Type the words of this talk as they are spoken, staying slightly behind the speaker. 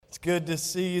Good to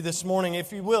see you this morning.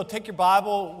 If you will, take your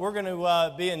Bible. We're going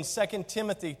to be in 2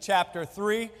 Timothy chapter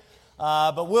 3,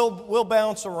 but we'll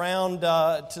bounce around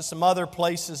to some other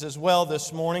places as well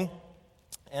this morning.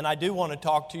 And I do want to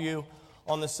talk to you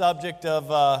on the subject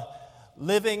of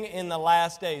living in the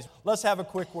last days. Let's have a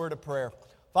quick word of prayer.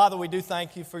 Father, we do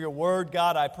thank you for your word.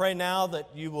 God, I pray now that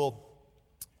you will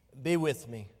be with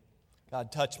me.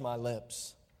 God, touch my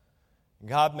lips.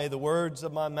 God, may the words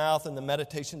of my mouth and the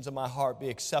meditations of my heart be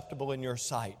acceptable in your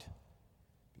sight,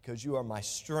 because you are my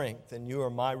strength and you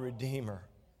are my Redeemer.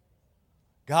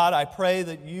 God, I pray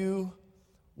that you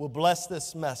will bless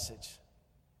this message,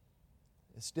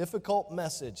 this difficult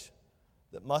message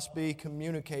that must be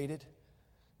communicated.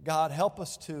 God, help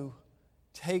us to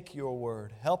take your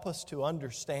word. Help us to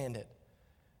understand it.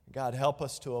 God, help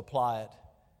us to apply it.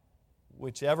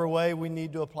 Whichever way we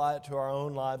need to apply it to our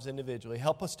own lives individually.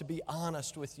 Help us to be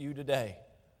honest with you today,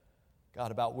 God,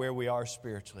 about where we are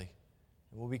spiritually.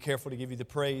 And we'll be careful to give you the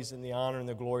praise and the honor and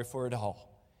the glory for it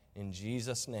all. In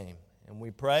Jesus' name. And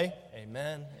we pray,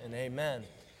 amen and amen.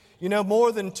 You know,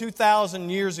 more than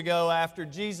 2,000 years ago, after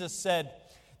Jesus said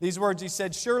these words, he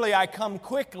said, "Surely I come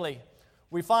quickly."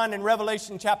 We find in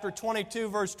Revelation chapter 22,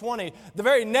 verse 20,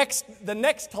 the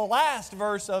next to last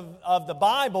verse of the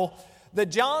Bible, that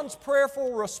John's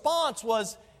prayerful response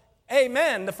was,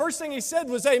 amen. The first thing he said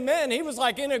was amen. He was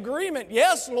like in agreement.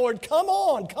 Yes, Lord, come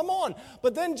on, come on.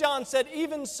 But then John said,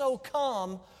 even so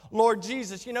come, Lord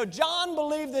Jesus. You know, John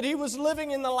believed that he was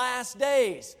living in the last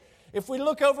days. If we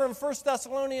look over in 1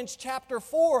 Thessalonians chapter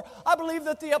 4, I believe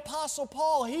that the Apostle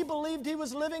Paul, he believed he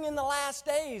was living in the last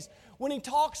days. When he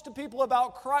talks to people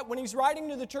about Christ, when he's writing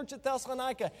to the church at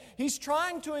Thessalonica, he's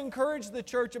trying to encourage the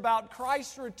church about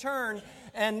Christ's return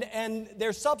and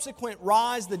their subsequent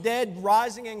rise, the dead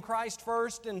rising in Christ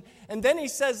first. And then he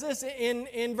says this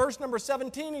in verse number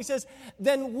 17, he says,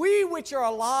 "Then we which are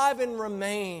alive and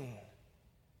remain."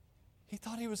 He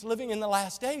thought he was living in the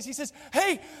last days. He says,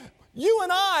 hey, you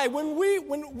and I,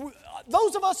 when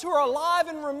those of us who are alive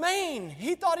and remain,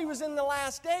 he thought he was in the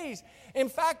last days. In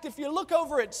fact, if you look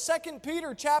over at 2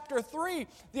 Peter chapter 3,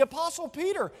 the Apostle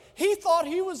Peter, he thought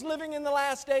he was living in the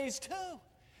last days too.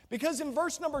 Because in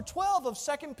verse number 12 of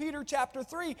 2 Peter chapter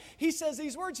 3, he says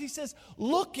these words, he says,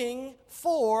 "Looking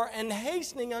for and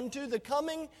hastening unto the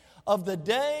coming of the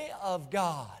day of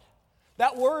God."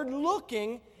 That word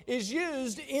looking is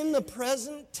used in the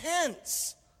present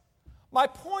tense. My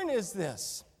point is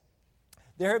this.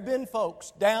 There have been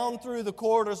folks down through the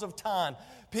corridors of time,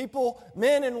 people,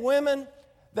 men and women,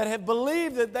 that have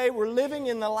believed that they were living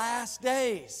in the last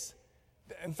days.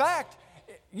 In fact,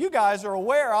 you guys are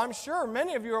aware, I'm sure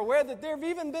many of you are aware, that there have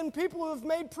even been people who have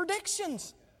made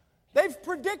predictions. They've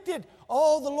predicted, the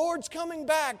Lord's coming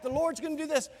back, the Lord's going to do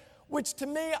this. Which to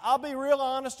me, I'll be real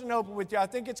honest and open with you, I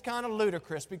think it's kind of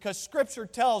ludicrous, because Scripture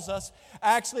tells us,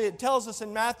 actually it tells us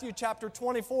in Matthew chapter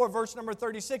 24, verse number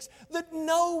 36, that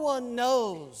no one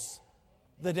knows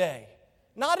the day.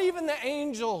 Not even the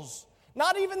angels.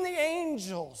 Not even the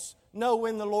angels know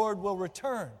when the Lord will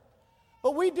return.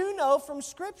 But we do know from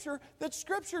Scripture that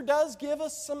Scripture does give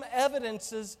us some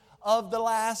evidences of the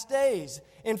last days.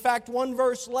 In fact, one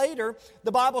verse later,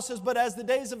 the Bible says, "But as the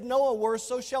days of Noah were,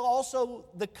 so shall also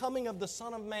the coming of the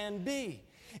Son of Man be."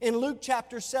 In Luke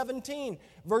chapter 17,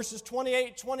 verses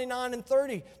 28, 29, and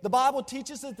 30, the Bible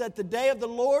teaches us that the day of the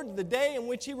Lord, the day in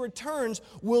which He returns,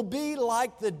 will be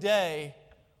like the day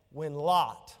when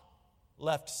Lot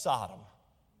left Sodom.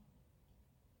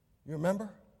 You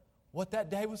remember what that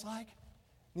day was like?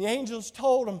 The angels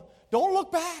told him, don't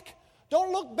look back.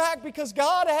 Don't look back, because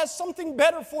God has something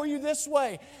better for you this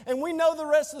way. And we know the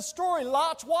rest of the story.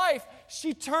 Lot's wife,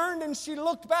 she turned and she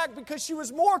looked back because she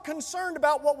was more concerned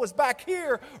about what was back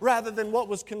here rather than what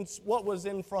was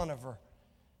in front of her.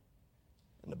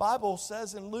 And the Bible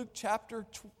says in Luke chapter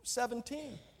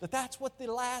 17 that that's what the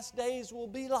last days will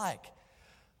be like.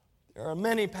 There are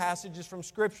many passages from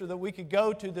Scripture that we could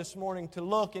go to this morning to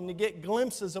look and to get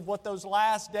glimpses of what those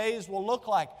last days will look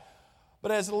like. But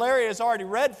as Larry has already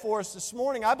read for us this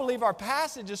morning, I believe our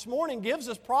passage this morning gives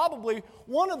us probably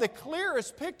one of the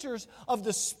clearest pictures of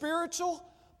the spiritual,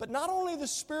 but not only the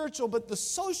spiritual, but the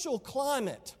social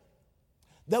climate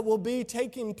that will be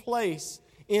taking place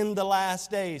in the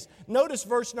last days. Notice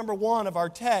verse number 1 of our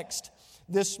text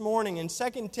this morning in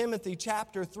 2 Timothy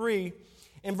chapter 3,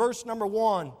 in verse number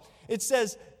 1. It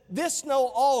says, "This know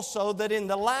also that in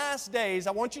the last days,"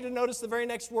 I want you to notice the very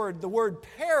next word, the word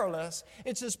perilous.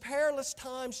 It says, "perilous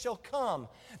times shall come."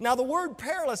 Now the word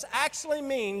perilous actually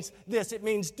means this. It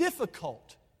means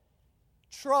difficult,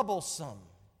 troublesome,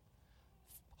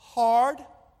 hard,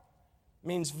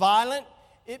 means violent,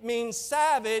 it means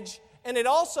savage, and it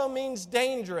also means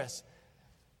dangerous.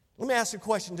 Let me ask you a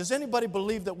question. Does anybody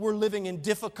believe that we're living in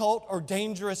difficult or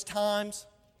dangerous times?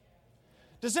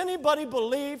 Does anybody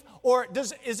believe, or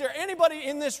is there anybody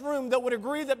in this room that would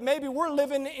agree that maybe we're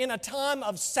living in a time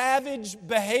of savage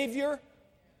behavior?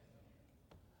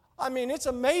 I mean, it's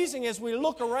amazing as we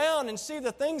look around and see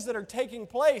the things that are taking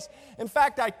place. In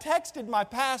fact, I texted my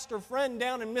pastor friend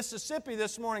down in Mississippi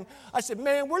this morning. I said,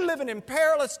 man, we're living in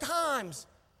perilous times,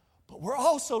 but we're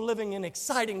also living in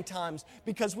exciting times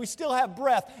because we still have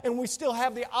breath and we still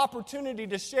have the opportunity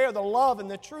to share the love and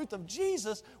the truth of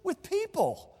Jesus with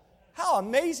people. How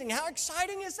amazing, how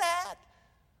exciting is that?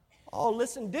 Oh,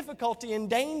 listen, difficulty and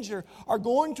danger are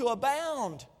going to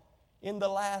abound in the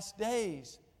last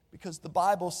days because the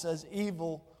Bible says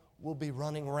evil will be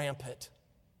running rampant.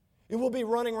 It will be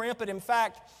running rampant. In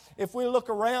fact, if we look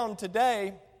around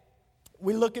today,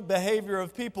 we look at behavior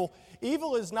of people.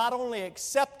 Evil is not only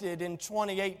accepted in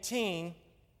 2018,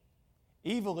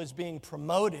 evil is being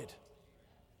promoted.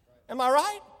 Am I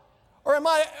right? Or am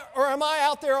I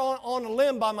out there on a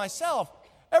limb by myself?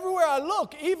 Everywhere I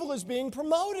look, evil is being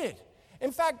promoted.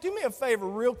 In fact, do me a favor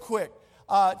real quick.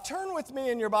 Turn with me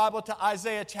in your Bible to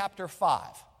Isaiah chapter 5.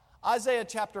 Isaiah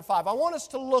chapter 5. I want us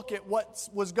to look at what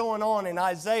was going on in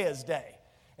Isaiah's day.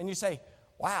 And you say,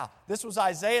 wow, this was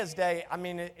Isaiah's day. I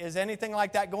mean, is anything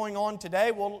like that going on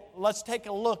today? Well, let's take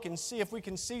a look and see if we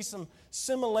can see some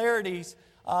similarities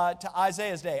to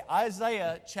Isaiah's day.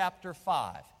 Isaiah chapter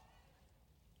 5.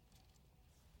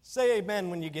 Say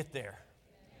amen when you get there.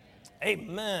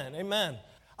 Amen, amen.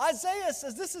 Isaiah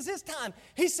says this is his time.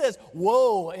 He says,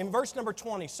 woe, in verse number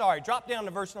 20. Sorry, drop down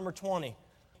to verse number 20.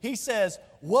 He says,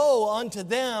 woe unto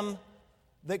them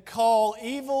that call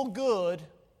evil good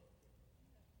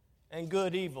and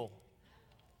good evil.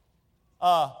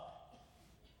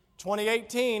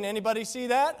 2018, anybody see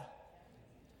that?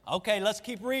 Okay, let's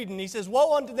keep reading. He says,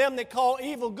 woe unto them that call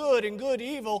evil good and good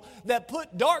evil, that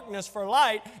put darkness for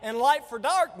light and light for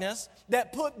darkness,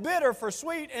 that put bitter for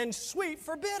sweet and sweet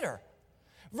for bitter.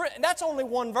 That's only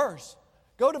one verse.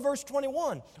 Go to verse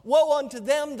 21. Woe unto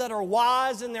them that are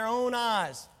wise in their own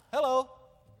eyes. Hello.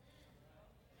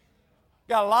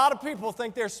 Got a lot of people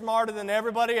think they're smarter than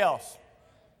everybody else.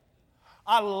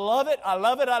 I love it, I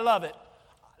love it, I love it.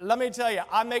 Let me tell you,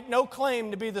 I make no claim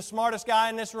to be the smartest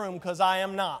guy in this room because I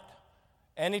am not.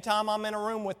 Anytime I'm in a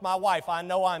room with my wife, I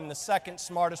know I'm the second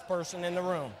smartest person in the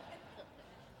room.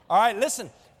 All right,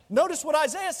 listen. Notice what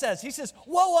Isaiah says. He says,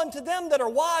 woe unto them that are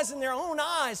wise in their own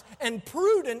eyes and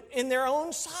prudent in their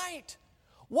own sight.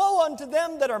 Woe unto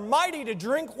them that are mighty to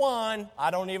drink wine.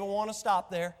 I don't even want to stop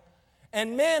there.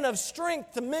 And men of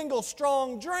strength to mingle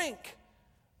strong drink.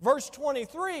 Verse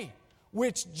 23.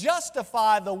 Which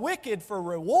justify the wicked for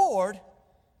reward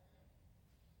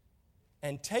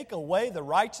and take away the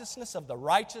righteousness of the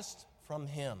righteous from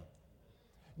him.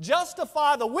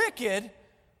 Justify the wicked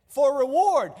for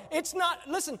reward. It's not,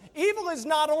 listen, evil is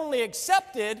not only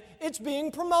accepted, it's being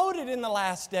promoted in the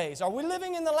last days. Are we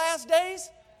living in the last days?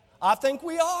 I think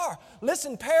we are.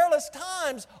 Listen, perilous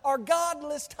times are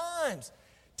godless times.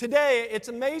 Today, it's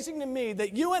amazing to me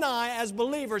that you and I as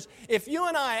believers, if you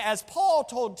and I, as Paul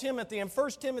told Timothy in 1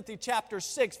 Timothy chapter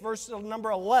 6, verse number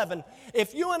 11,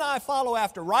 if you and I follow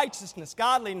after righteousness,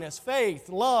 godliness, faith,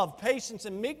 love, patience,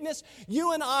 and meekness,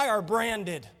 you and I are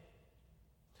branded.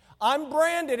 I'm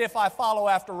branded if I follow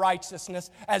after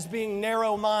righteousness as being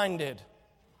narrow-minded.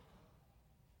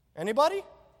 Anybody?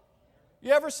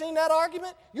 You ever seen that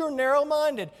argument? You're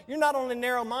narrow-minded. You're not only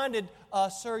narrow-minded,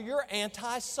 sir, you're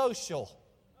antisocial.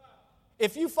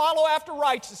 If you follow after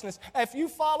righteousness, if you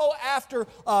follow after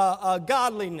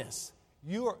godliness,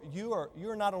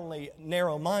 you're not only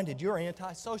narrow-minded, you're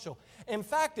antisocial. In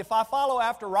fact, if I follow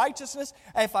after righteousness,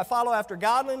 if I follow after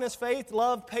godliness, faith,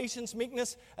 love, patience,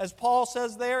 meekness, as Paul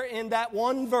says there in that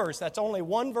one verse, that's only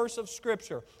one verse of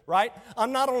Scripture, right?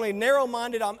 I'm not only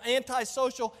narrow-minded, I'm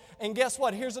antisocial, and guess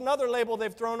what? Here's another label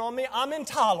they've thrown on me. I'm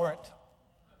intolerant.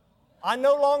 I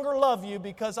no longer love you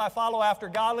because I follow after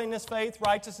godliness, faith,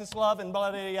 righteousness, love, and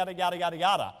blah, yada, yada, yada,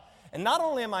 yada. And not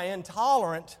only am I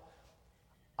intolerant,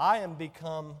 I am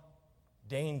become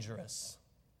dangerous.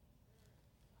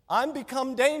 I'm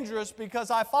become dangerous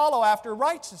because I follow after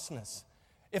righteousness.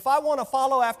 If I want to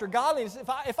follow after godliness,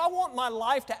 if I want my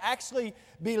life to actually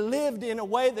be lived in a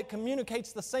way that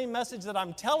communicates the same message that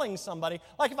I'm telling somebody,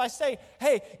 like if I say,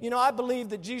 hey, I believe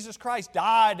that Jesus Christ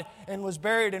died and was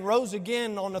buried and rose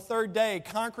again on the third day,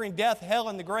 conquering death, hell,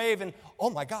 and the grave, and oh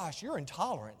my gosh, you're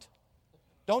intolerant.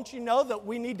 Don't you know that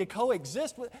we need to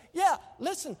coexist with? Yeah,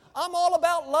 listen, I'm all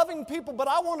about loving people, but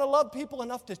I want to love people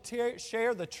enough to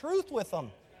share the truth with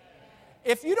them.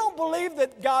 If you don't believe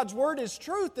that God's Word is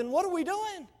truth, then what are we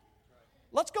doing?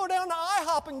 Let's go down to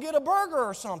IHOP and get a burger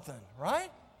or something, right?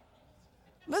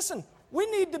 Listen, we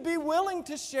need to be willing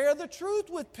to share the truth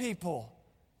with people.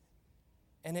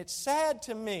 And it's sad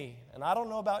to me, and I don't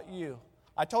know about you.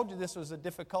 I told you this was a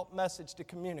difficult message to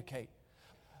communicate.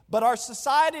 But our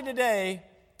society today,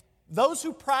 those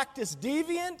who practice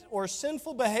deviant or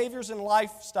sinful behaviors and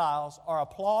lifestyles are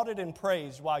applauded and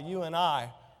praised, while you and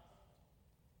I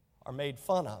are made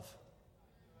fun of,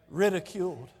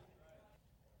 ridiculed,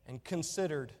 and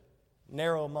considered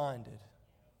narrow-minded,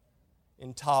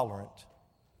 intolerant,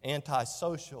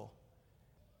 antisocial.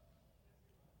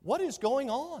 What is going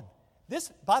on?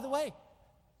 This, by the way,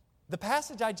 the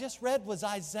passage I just read was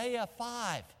Isaiah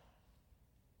 5.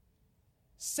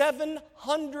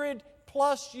 700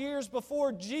 plus years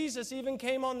before Jesus even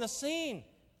came on the scene.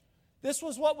 This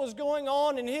was what was going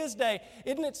on in his day.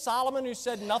 Isn't it Solomon who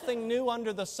said nothing new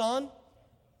under the sun?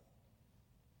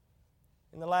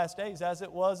 In the last days, as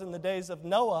it was in the days of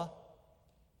Noah,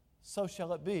 so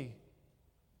shall it be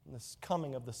in the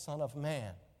coming of the Son of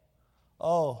Man.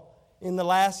 Oh, in the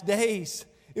last days,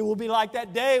 it will be like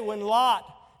that day when Lot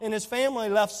and his family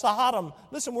left Sodom.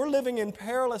 Listen, we're living in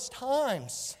perilous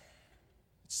times.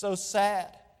 It's so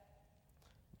sad.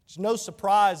 It's no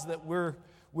surprise that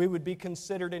we would be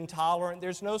considered intolerant.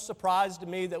 There's no surprise to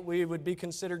me that we would be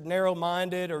considered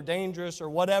narrow-minded or dangerous or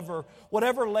whatever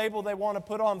label they want to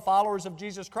put on followers of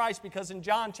Jesus Christ, because in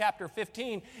John chapter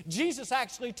 15, Jesus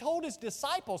actually told his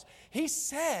disciples, he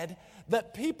said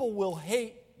that people will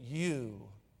hate you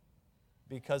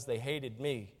because they hated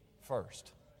me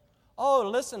first. Oh,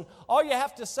 listen, all you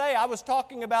have to say, I was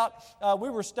talking about, we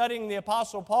were studying the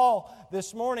Apostle Paul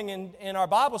this morning in our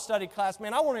Bible study class.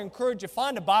 Man, I want to encourage you,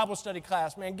 find a Bible study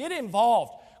class, man. Get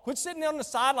involved. Quit sitting on the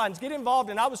sidelines. Get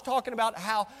involved. And I was talking about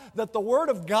how that the Word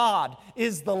of God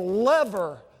is the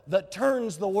lever that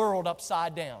turns the world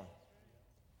upside down.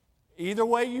 Either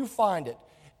way you find it.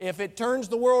 If it turns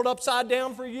the world upside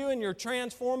down for you and you're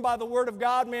transformed by the Word of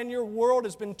God, man, your world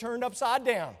has been turned upside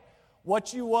down.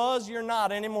 What you was, you're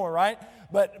not anymore, right?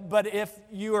 But if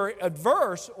you are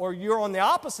adverse or you're on the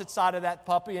opposite side of that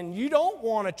puppy and you don't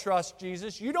want to trust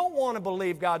Jesus, you don't want to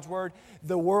believe God's Word,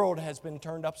 the world has been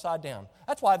turned upside down.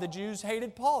 That's why the Jews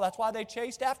hated Paul. That's why they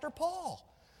chased after Paul.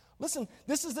 Listen,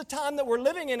 this is the time that we're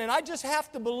living in, and I just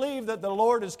have to believe that the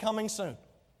Lord is coming soon.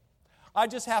 I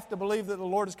just have to believe that the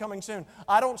Lord is coming soon.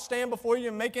 I don't stand before you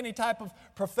and make any type of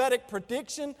prophetic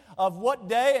prediction of what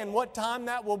day and what time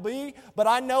that will be, but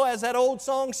I know, as that old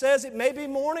song says, it may be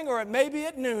morning or it may be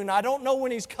at noon. I don't know when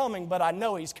He's coming, but I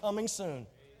know He's coming soon.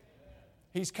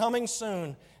 He's coming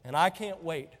soon, and I can't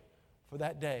wait for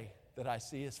that day that I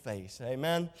see His face.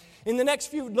 Amen? In the next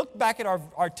few, look back at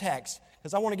our text,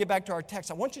 because I want to get back to our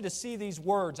text. I want you to see these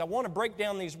words. I want to break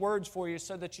down these words for you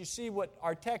so that you see what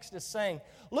our text is saying.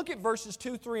 Look at verses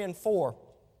 2, 3, and 4.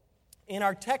 In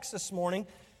our text this morning,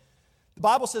 the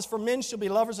Bible says, "For men shall be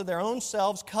lovers of their own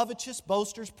selves, covetous,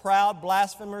 boasters, proud,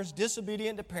 blasphemers,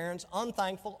 disobedient to parents,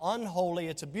 unthankful, unholy."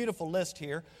 It's a beautiful list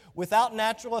here. "Without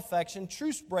natural affection,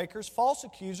 truce breakers, false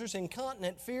accusers,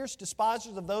 incontinent, fierce,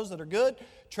 despisers of those that are good,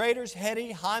 traitors,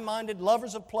 heady, high-minded,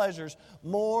 lovers of pleasures,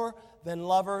 more than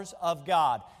lovers of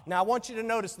God." Now, I want you to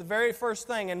notice the very first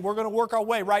thing, and we're going to work our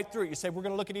way right through it. You say, we're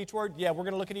going to look at each word? Yeah, we're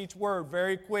going to look at each word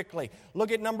very quickly.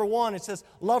 Look at number 1. It says,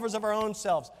 lovers of our own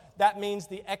selves. That means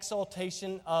the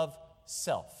exaltation of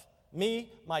self.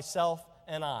 Me, myself,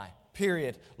 and I.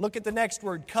 Period. Look at the next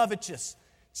word, covetous.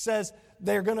 It says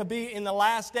they're going to be, in the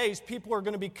last days, people are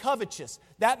going to be covetous.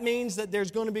 That means that there's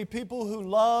going to be people who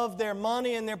love their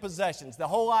money and their possessions. The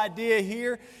whole idea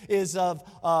here is of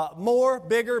more,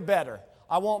 bigger, better.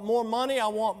 I want more money, I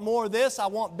want more of this, I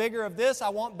want bigger of this, I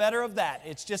want better of that.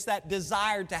 It's just that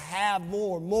desire to have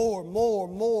more.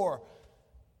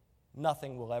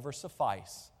 Nothing will ever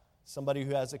suffice. Somebody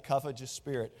who has a covetous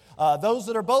spirit. Those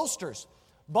that are boasters.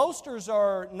 Boasters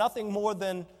are nothing more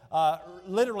than,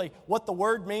 literally, what the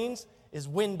word means is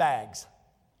windbags.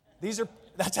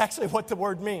 That's actually what the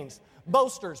word means.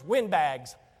 Boasters,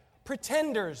 windbags,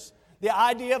 pretenders. The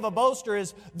idea of a boaster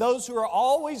is those who are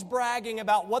always bragging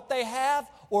about what they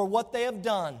have or what they have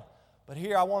done. But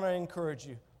here I want to encourage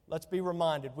you. Let's be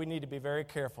reminded we need to be very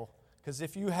careful. Because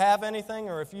if you have anything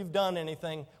or if you've done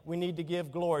anything, we need to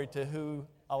give glory to who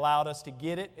allowed us to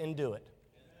get it and do it.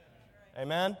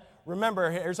 Amen?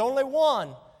 Remember, there's only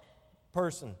one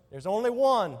person. There's only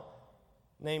one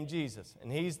named Jesus.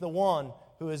 And He's the one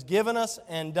who has given us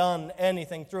and done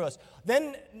anything through us.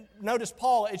 Then notice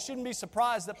Paul, it shouldn't be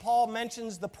surprised that Paul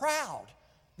mentions the proud.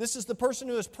 This is the person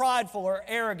who is prideful or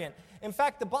arrogant. In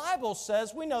fact, the Bible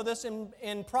says, we know this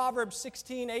in Proverbs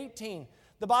 16:18.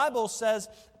 The Bible says,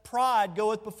 pride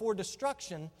goeth before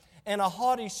destruction, and a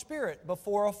haughty spirit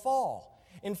before a fall.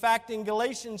 In fact, in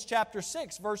Galatians chapter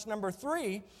 6, verse number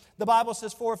 3, the Bible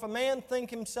says, "For if a man think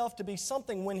himself to be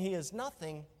something when he is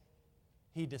nothing,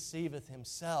 he deceiveth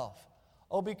himself."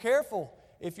 Oh, be careful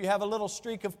if you have a little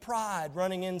streak of pride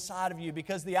running inside of you,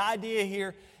 because the idea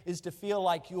here is to feel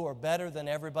like you are better than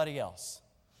everybody else.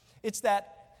 It's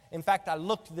that, in fact, I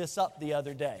looked this up the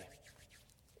other day.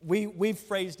 We've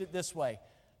phrased it this way.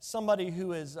 Somebody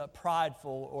who is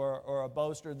prideful or a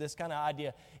boaster, this kind of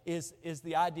idea, is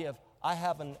the idea of, I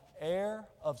have an air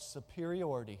of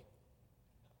superiority.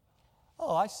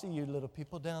 Oh, I see you little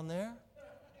people down there.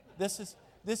 That's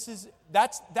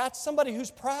somebody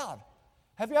who's proud.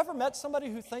 Have you ever met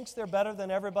somebody who thinks they're better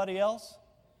than everybody else?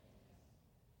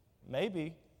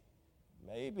 Maybe,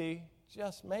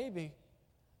 just maybe.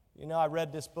 You know, I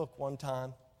read this book one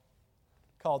time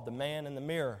called The Man in the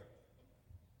Mirror.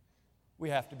 We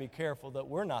have to be careful that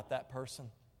we're not that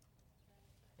person.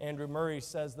 Andrew Murray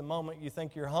says, the moment you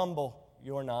think you're humble,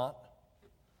 you're not.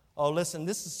 Oh, listen,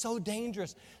 this is so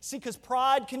dangerous. See, because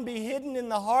pride can be hidden in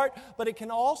the heart, but it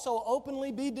can also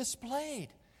openly be displayed.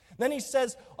 Then he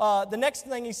says, the next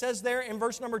thing he says there in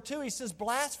verse number 2, he says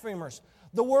blasphemers.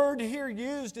 The word here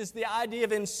used is the idea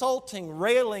of insulting,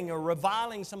 railing, or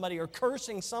reviling somebody, or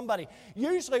cursing somebody.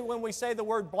 Usually when we say the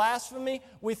word blasphemy,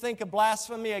 we think of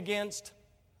blasphemy against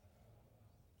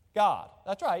God.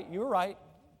 That's right, you were right.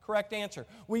 Correct answer.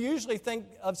 We usually think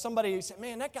of somebody who said,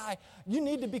 man, that guy, you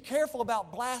need to be careful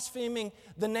about blaspheming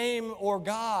the name or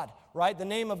God, right? The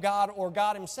name of God or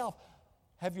God Himself.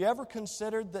 Have you ever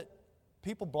considered that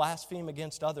people blaspheme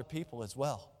against other people as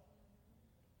well?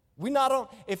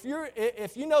 If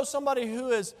you know somebody who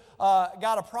has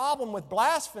got a problem with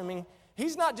blaspheming,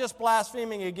 he's not just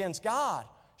blaspheming against God.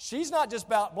 She's not just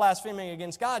blaspheming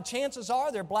against God. Chances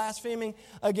are they're blaspheming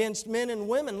against men and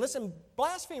women. Listen,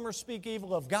 blasphemers speak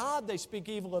evil of God. They speak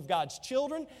evil of God's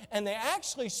children. And they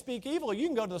actually speak evil. You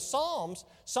can go to the Psalms.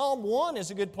 Psalm 1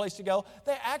 is a good place to go.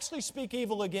 They actually speak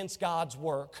evil against God's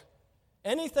work.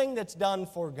 Anything that's done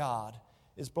for God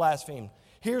is blasphemed.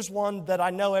 Here's one that I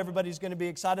know everybody's going to be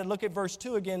excited. Look at verse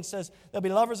 2 again. It says, they'll be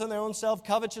lovers of their own self,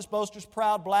 covetous, boasters,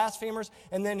 proud, blasphemers.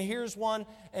 And then here's one.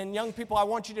 And young people, I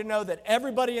want you to know that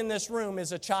everybody in this room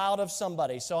is a child of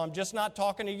somebody. So I'm just not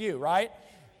talking to you, right?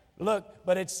 Look,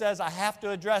 but it says, I have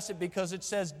to address it because it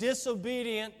says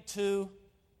disobedient to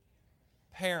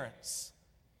parents.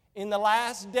 In the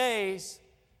last days,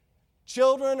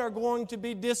 children are going to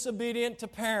be disobedient to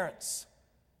parents,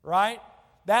 right?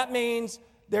 That means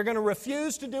they're going to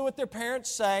refuse to do what their parents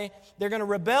say. They're going to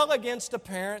rebel against a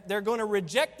parent. They're going to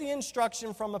reject the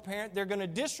instruction from a parent. They're going to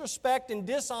disrespect and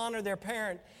dishonor their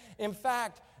parent. In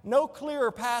fact, no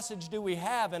clearer passage do we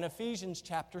have in Ephesians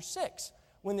chapter 6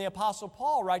 when the Apostle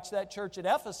Paul writes to that church at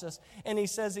Ephesus and he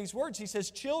says these words. He says,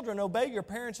 children, obey your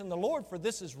parents in the Lord, for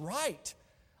this is right.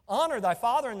 Honor thy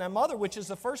father and thy mother, which is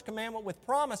the first commandment with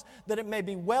promise, that it may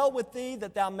be well with thee,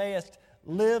 that thou mayest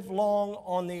live long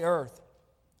on the earth.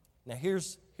 Now,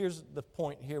 here's the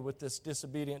point here with this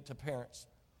disobedient to parents.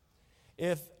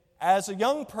 If, as a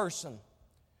young person,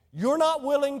 you're not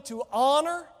willing to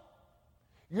honor,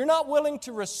 you're not willing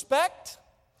to respect,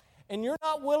 and you're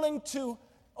not willing to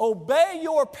obey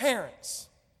your parents,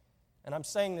 and I'm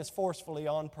saying this forcefully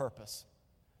on purpose,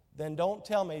 then don't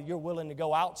tell me you're willing to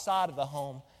go outside of the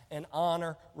home and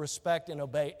honor, respect, and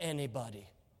obey anybody.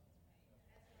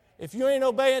 If you ain't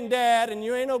obeying dad and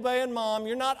you ain't obeying mom,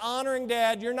 you're not honoring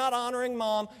dad, you're not honoring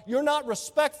mom, you're not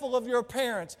respectful of your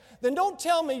parents, then don't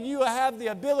tell me you have the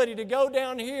ability to go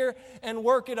down here and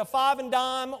work at a Five and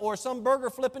Dime or some burger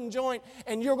flipping joint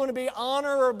and you're going to be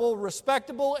honorable,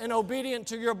 respectable, and obedient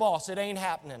to your boss. It ain't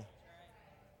happening.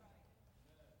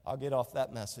 I'll get off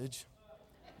that message.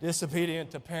 Disobedient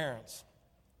to parents.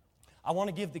 I want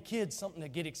to give the kids something to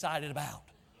get excited about.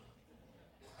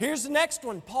 Here's the next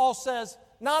one. Paul says,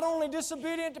 not only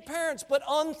disobedient to parents, but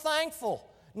unthankful.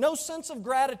 No sense of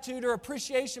gratitude or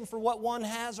appreciation for what one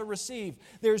has or received.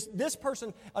 There's this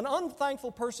person, an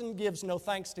unthankful person gives no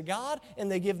thanks to God,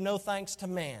 and they give no thanks to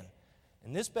man.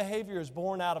 And this behavior is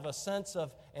born out of a sense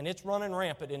of, and it's running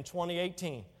rampant in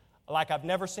 2018, like I've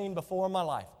never seen before in my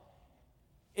life.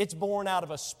 It's born out of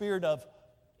a spirit of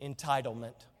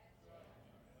entitlement.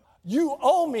 You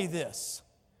owe me this.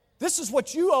 This is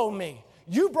what you owe me.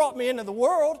 You brought me into the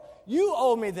world. You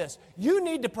owe me this. You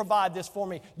need to provide this for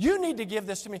me. You need to give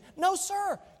this to me. No,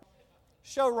 sir.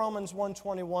 Show Romans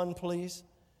 1:21, please.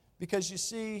 Because you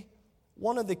see,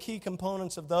 one of the key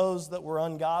components of those that were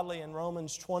ungodly in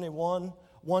Romans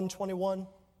 1:21,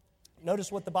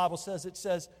 notice what the Bible says. It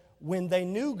says, when they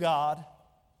knew God,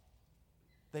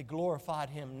 they glorified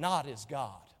Him not as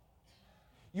God.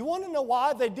 You want to know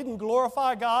why they didn't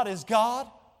glorify God as God?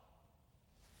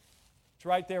 It's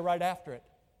right there, right after it.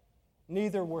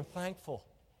 Neither were thankful.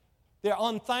 They're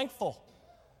unthankful.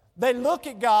 They look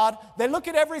at God, they look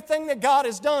at everything that God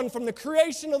has done from the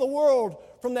creation of the world,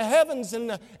 from the heavens and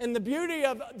the beauty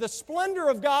of the splendor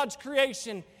of God's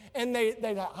creation, and they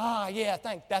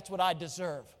that's what I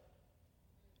deserve.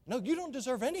 No, you don't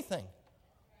deserve anything.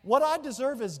 What I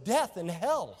deserve is death and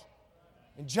hell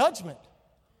and judgment.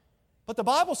 But the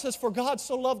Bible says, for God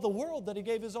so loved the world that He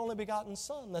gave His only begotten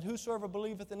Son, that whosoever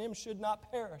believeth in Him should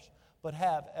not perish, but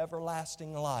have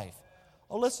everlasting life.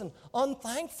 Oh, listen,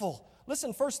 unthankful.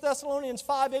 Listen, 1 Thessalonians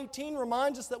 5:18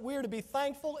 reminds us that we are to be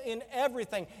thankful in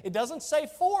everything. It doesn't say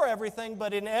for everything,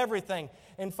 but in everything.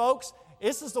 And folks,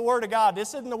 this is the Word of God.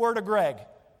 This isn't the Word of Greg.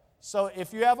 So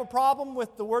if you have a problem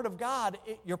with the Word of God,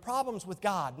 your problem's with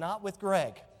God, not with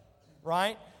Greg.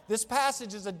 Right? This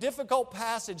passage is a difficult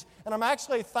passage, and I'm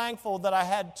actually thankful that I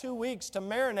had 2 weeks to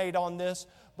marinate on this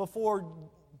before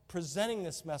presenting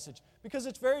this message, because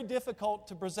it's very difficult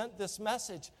to present this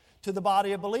message to the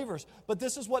body of believers. But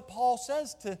this is what Paul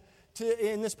says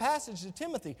in this passage to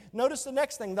Timothy. Notice the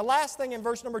next thing. The last thing in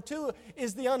verse number 2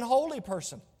 is the unholy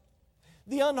person.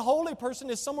 The unholy person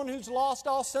is someone who's lost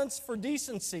all sense for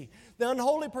decency. The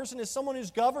unholy person is someone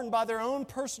who's governed by their own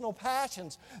personal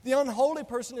passions. The unholy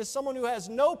person is someone who has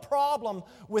no problem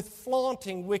with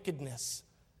flaunting wickedness.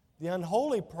 The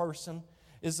unholy person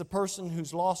is the person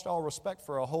who's lost all respect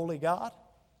for a holy God,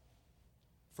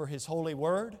 for His holy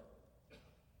word,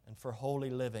 and for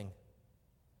holy living.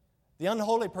 The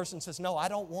unholy person says, no, I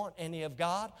don't want any of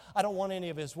God. I don't want any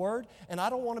of His Word. And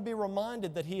I don't want to be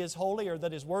reminded that He is holy or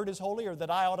that His Word is holy or that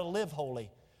I ought to live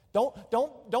holy.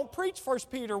 Don't preach 1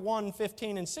 Peter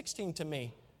 1:15 and 16 to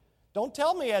me. Don't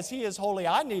tell me as He is holy,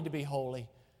 I need to be holy.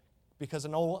 Because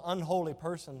an unholy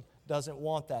person doesn't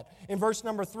want that. In verse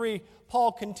number 3,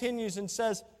 Paul continues and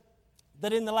says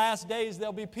that in the last days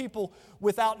there'll be people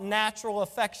without natural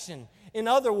affection. In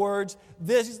other words,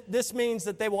 this means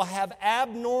that they will have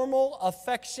abnormal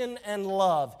affection and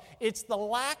love. It's the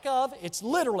lack of, it's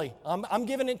literally, I'm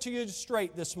giving it to you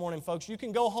straight this morning, folks. You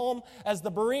can go home as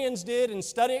the Bereans did and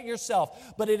study it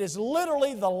yourself. But it is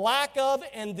literally the lack of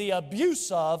and the abuse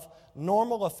of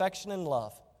normal affection and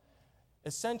love.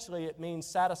 Essentially, it means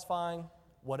satisfying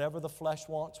whatever the flesh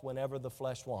wants whenever the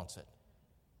flesh wants it.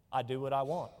 I do what I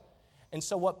want. And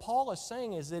so what Paul is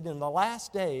saying is that in the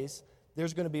last days,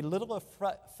 there's going to be little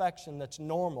affection that's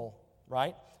normal,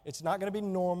 right? It's not going to be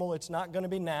normal. It's not going to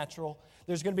be natural.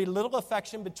 There's going to be little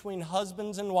affection between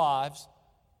husbands and wives.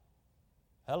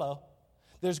 Hello.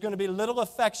 There's going to be little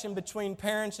affection between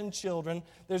parents and children.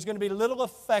 There's going to be little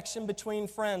affection between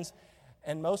friends.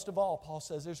 And most of all, Paul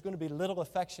says there's going to be little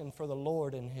affection for the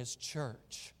Lord and His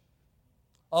church.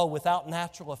 Oh, without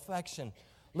natural affection.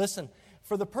 Listen,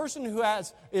 for the person who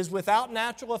is without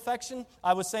natural affection,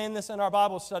 I was saying this in our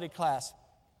Bible study class,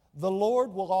 the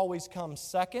Lord will always come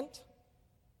second,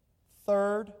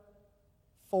 third,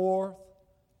 fourth,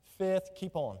 fifth,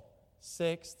 keep on,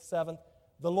 sixth, seventh.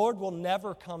 The Lord will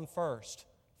never come first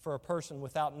for a person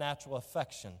without natural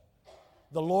affection.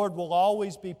 The Lord will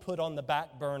always be put on the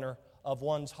back burner of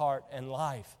one's heart and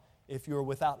life if you're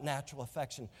without natural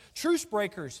affection. Truce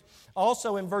breakers,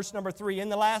 also in verse number 3, in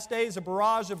the last days a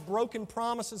barrage of broken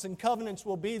promises and covenants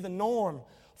will be the norm.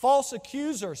 False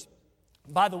accusers,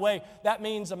 by the way, that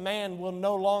means a man will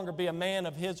no longer be a man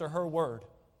of his or her word,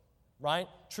 right?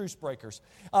 Truce breakers.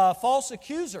 False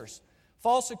accusers,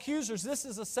 this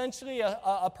is essentially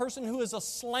a person who is a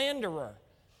slanderer.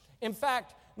 In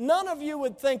fact, none of you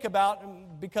would think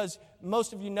about, because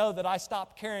most of you know that I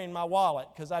stopped carrying my wallet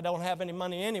because I don't have any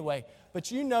money anyway.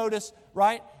 But you notice,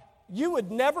 right, you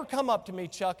would never come up to me,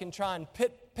 Chuck, and try and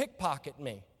pickpocket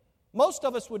me. Most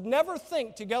of us would never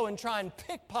think to go and try and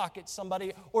pickpocket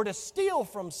somebody or to steal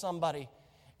from somebody.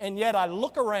 And yet I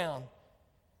look around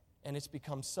and it's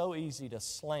become so easy to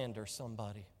slander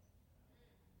somebody,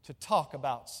 to talk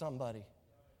about somebody,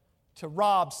 to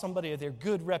rob somebody of their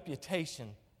good reputation,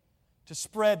 to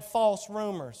spread false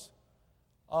rumors.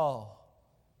 Oh,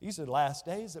 these are the last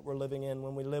days that we're living in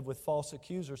when we live with false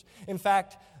accusers. In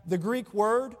fact, the Greek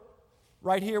word,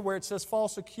 right here where it says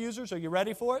false accusers, are you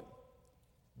ready for it?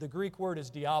 The Greek word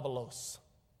is diabolos.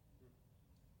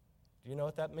 Do you know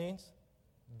what that means?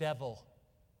 Devil.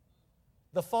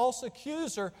 The false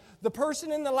accuser, the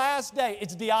person in the last day,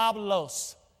 it's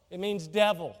diabolos. It means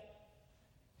devil.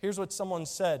 Here's what someone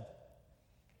said.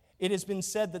 It has been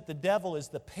said that the devil is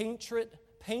the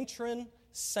patron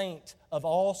saint of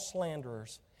all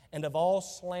slanderers, and of all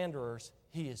slanderers,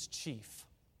 he is chief.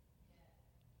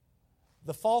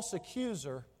 The false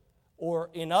accuser, or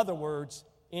in other words,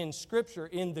 in Scripture,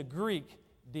 in the Greek,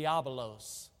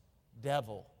 diabolos,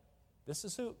 devil. This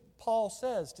is who Paul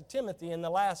says to Timothy in the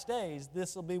last days.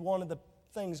 This will be one of the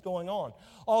things going on.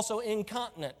 Also,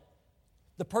 incontinent,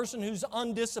 the person who's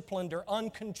undisciplined or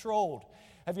uncontrolled.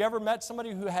 Have you ever met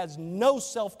somebody who has no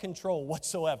self-control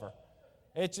whatsoever?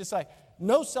 It's just like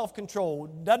no self-control.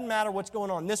 Doesn't matter what's going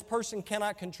on. This person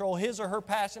cannot control his or her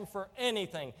passion for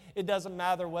anything. It doesn't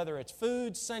matter whether it's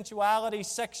food, sensuality,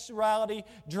 sexuality,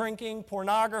 drinking,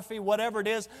 pornography, whatever it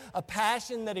is. A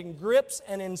passion that engrips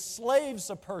and enslaves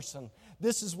a person.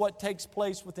 This is what takes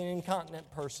place with an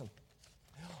incontinent person.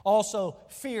 Also,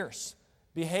 fierce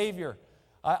behavior.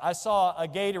 I saw a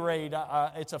Gatorade.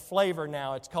 It's a flavor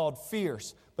now. It's called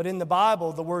Fierce. But in the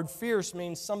Bible, the word fierce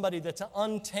means somebody that's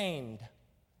untamed.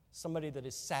 Somebody that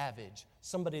is savage,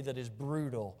 somebody that is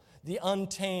brutal. The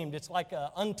untamed, it's like an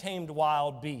untamed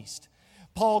wild beast.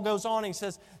 Paul goes on, he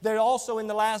says, that also in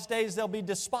the last days there'll be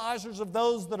despisers of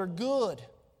those that are good.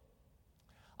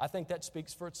 I think that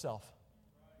speaks for itself.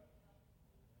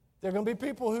 There are going to be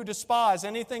people who despise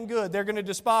anything good. They're going to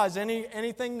despise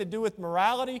anything to do with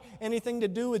morality, anything to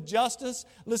do with justice.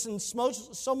 Listen,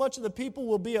 so much of the people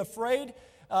will be afraid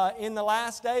in the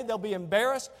last day. They'll be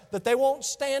embarrassed that they won't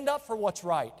stand up for what's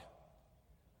right.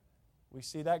 We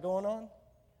see that going on.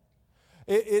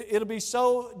 It'll be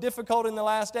so difficult in the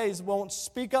last days. Won't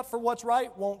speak up for what's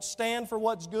right, won't stand for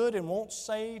what's good, and won't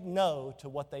say no to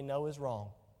what they know is wrong.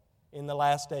 In the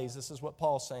last days, this is what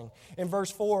Paul's saying. In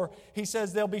verse 4, he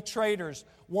says there'll be traitors,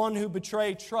 one who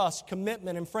betray trust,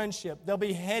 commitment, and friendship. There'll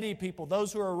be heady people,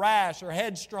 those who are rash or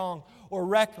headstrong or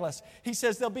reckless. He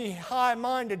says there'll be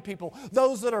high-minded people,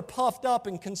 those that are puffed up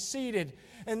and conceited.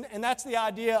 And that's the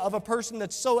idea of a person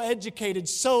that's so educated,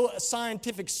 so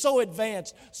scientific, so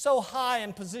advanced, so high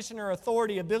in position or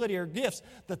authority, ability, or gifts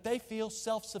that they feel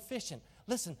self-sufficient.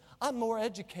 Listen, I'm more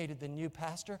educated than you,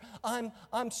 Pastor. I'm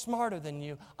smarter than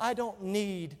you. I don't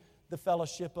need the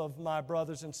fellowship of my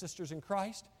brothers and sisters in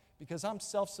Christ because I'm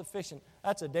self-sufficient.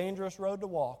 That's a dangerous road to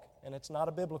walk, and it's not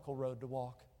a biblical road to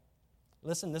walk.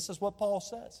 Listen, this is what Paul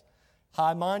says.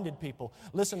 High-minded people.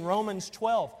 Listen, Romans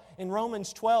 12. In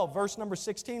Romans 12, verse number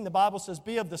 16, the Bible says,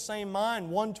 be of the same mind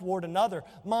one toward another.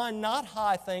 Mind not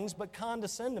high things, but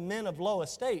condescend to men of low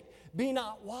estate. Be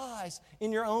not wise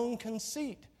in your own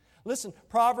conceit. Listen,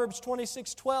 Proverbs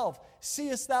 26:12.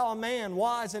 Seest thou a man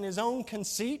wise in his own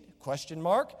conceit? ?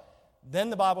 Then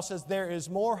the Bible says, there is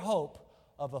more hope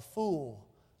of a fool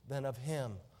than of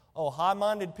him. Oh,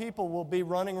 high-minded people will be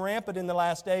running rampant in the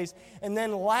last days. And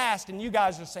then last, and you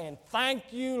guys are saying,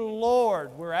 thank you,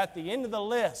 Lord, we're at the end of the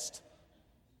list.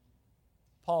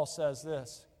 Paul says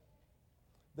this,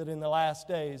 that in the last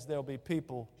days there'll be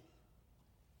people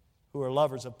who are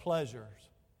lovers of pleasures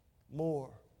more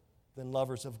than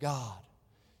lovers of God.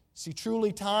 See,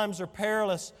 truly times are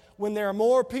perilous when there are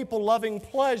more people loving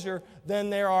pleasure than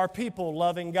there are people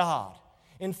loving God.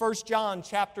 In 1 John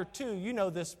chapter 2, you know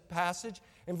this passage.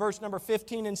 In verse number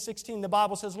 15 and 16, the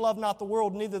Bible says, love not the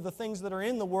world, neither the things that are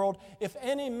in the world. If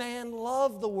any man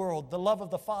love the world, the love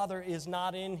of the Father is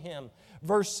not in him.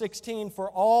 Verse 16, for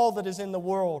all that is in the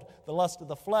world, the lust of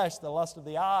the flesh, the lust of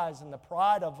the eyes, and the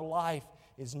pride of life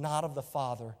is not of the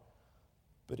Father,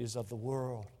 but is of the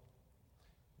world.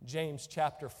 James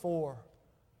chapter 4,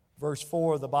 verse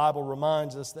 4, the Bible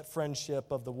reminds us that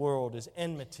friendship of the world is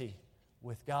enmity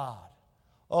with God.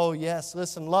 Oh yes,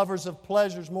 listen, lovers of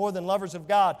pleasures more than lovers of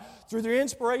God. Through the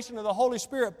inspiration of the Holy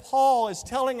Spirit, Paul is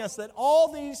telling us that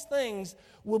all these things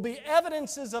will be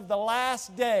evidences of the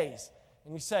last days.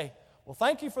 And you say, well,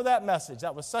 thank you for that message.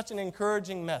 That was such an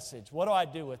encouraging message. What do I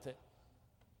do with it?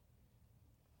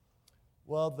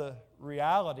 Well, the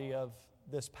reality of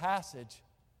this passage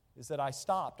is that I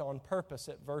stopped on purpose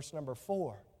at verse number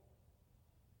 4.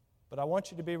 But I want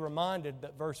you to be reminded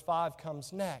that verse 5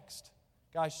 comes next.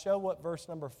 Guys, show what verse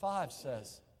number 5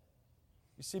 says.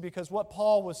 You see, because what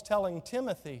Paul was telling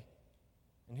Timothy,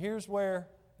 and here's where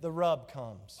the rub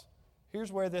comes. Here's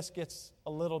where this gets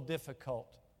a little difficult.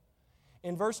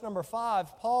 In verse number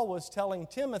 5, Paul was telling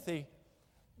Timothy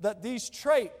that these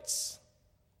traits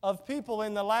of people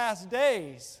in the last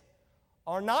days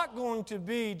are not going to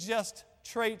be just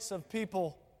traits of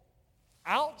people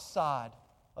outside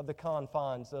of the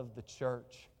confines of the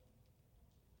church.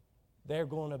 They're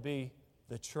going to be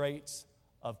the traits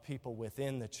of people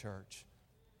within the church.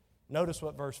 Notice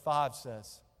what verse 5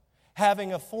 says.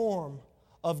 Having a form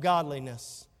of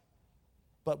godliness,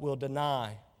 but will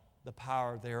deny the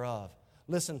power thereof.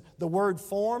 Listen, the word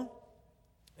form,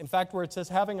 in fact, where it says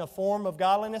having a form of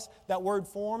godliness, that word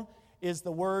form is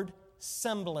the word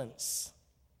semblance.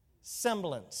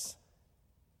 Semblance.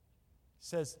 It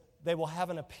says they will have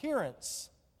an appearance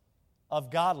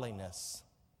of godliness,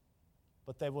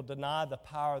 but they will deny the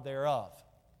power thereof.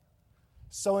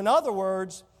 So in other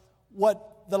words,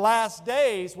 what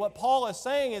Paul is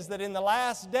saying is that in the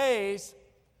last days,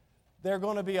 there are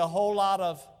going to be a whole lot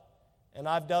of, and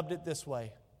I've dubbed it this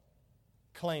way,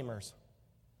 claimers.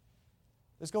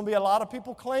 There's going to be a lot of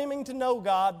people claiming to know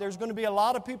God. There's going to be a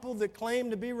lot of people that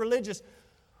claim to be religious.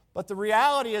 But the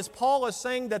reality is, Paul is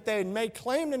saying that they may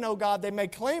claim to know God, they may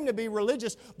claim to be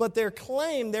religious, but their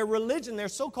religion, their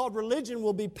so-called religion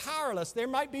will be powerless. There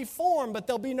might be form, but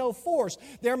there'll be no force.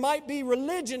 There might be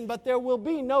religion, but there will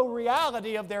be no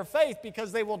reality of their faith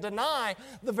because they will deny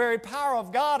the very power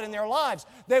of God in their lives.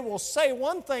 They will say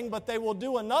one thing, but they will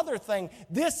do another thing.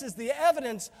 This is the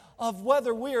evidence of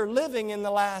whether we are living in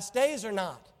the last days or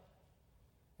not.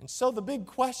 And so the big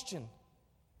question,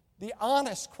 the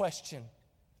honest question,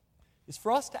 is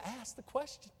for us to ask the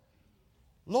question,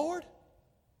 Lord,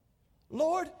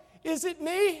 is it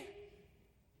me?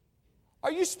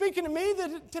 Are you speaking to me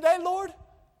today, Lord?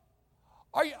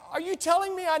 Are you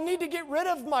telling me I need to get rid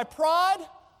of my pride?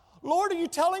 Lord, are you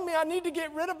telling me I need to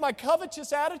get rid of my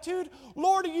covetous attitude?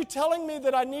 Lord, are you telling me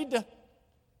that I need to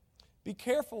be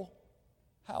careful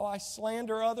how I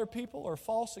slander other people or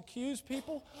false accuse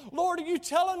people? Lord, are you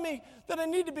telling me that I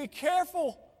need to be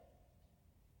careful?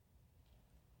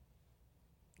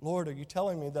 Lord, are you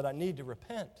telling me that I need to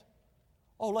repent?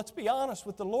 Oh, let's be honest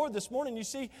with the Lord this morning. You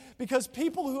see, because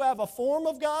people who have a form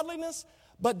of godliness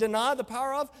but deny the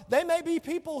power of, they may be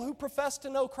people who profess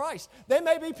to know Christ. They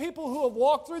may be people who have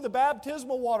walked through the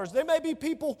baptismal waters. They may be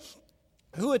people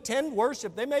who attend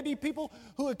worship. They may be people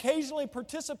who occasionally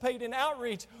participate in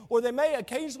outreach, or they may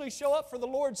occasionally show up for the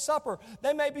Lord's Supper.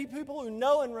 They may be people who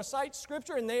know and recite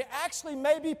Scripture, and they actually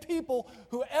may be people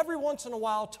who every once in a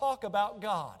while talk about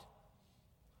God.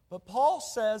 But Paul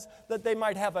says that they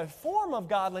might have a form of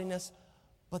godliness,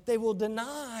 but they will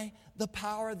deny the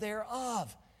power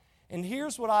thereof. And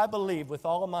here's what I believe with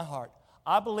all of my heart.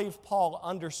 I believe Paul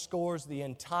underscores the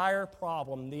entire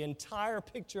problem, the entire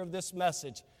picture of this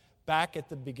message back at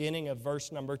the beginning of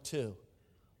verse number 2.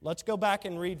 Let's go back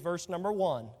and read verse number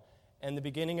 1 and the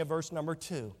beginning of verse number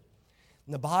 2.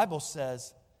 And the Bible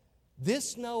says,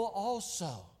 "This know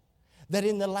also, that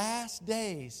in the last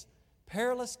days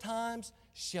perilous times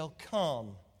shall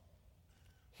come."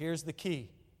 Here's the key.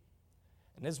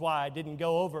 And this is why I didn't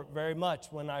go over it very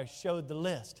much when I showed the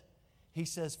list. He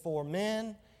says, "For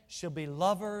men shall be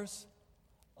lovers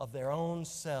of their own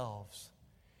selves."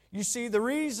 You see,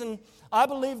 I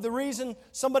believe the reason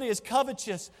somebody is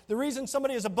covetous, the reason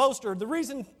somebody is a boaster, the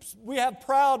reason we have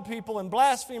proud people and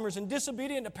blasphemers and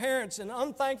disobedient to parents and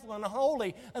unthankful and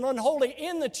unholy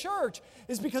in the church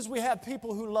is because we have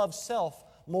people who love self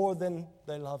more than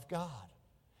they love God.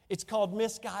 It's called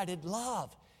misguided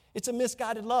love. It's a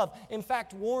misguided love. In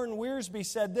fact, Warren Wiersbe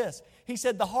said this. He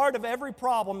said, "The heart of every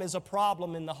problem is a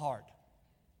problem in the heart."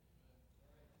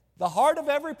 The heart of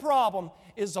every problem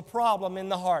is a problem in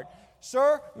the heart.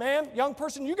 Sir, ma'am, young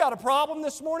person, you got a problem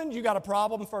this morning? You got a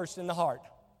problem first in the heart.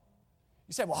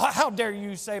 You say, "Well, how dare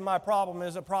you say my problem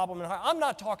is a problem in the heart?" I'm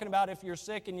not talking about if you're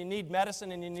sick and you need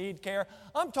medicine and you need care.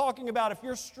 I'm talking about if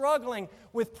you're struggling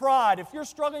with pride, if you're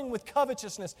struggling with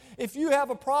covetousness, if you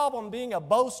have a problem being a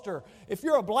boaster, if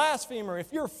you're a blasphemer,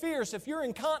 if you're fierce, if you're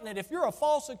incontinent, if you're a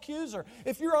false accuser,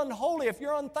 if you're unholy, if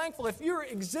you're unthankful, if you're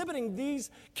exhibiting these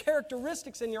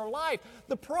characteristics in your life,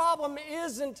 the problem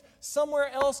isn't somewhere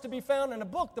else to be found in a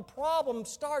book. The problem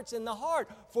starts in the heart.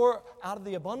 For out of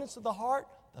the abundance of the heart,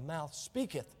 the mouth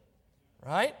speaketh,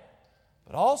 right?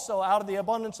 But also out of the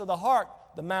abundance of the heart,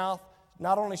 the mouth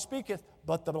not only speaketh,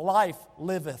 but the life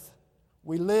liveth.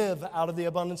 We live out of the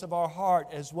abundance of our heart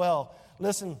as well.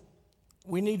 Listen,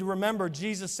 we need to remember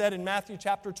Jesus said in Matthew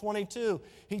chapter 22,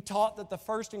 He taught that the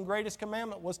first and greatest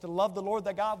commandment was to love the Lord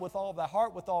thy God with all of thy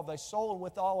heart, with all of thy soul, and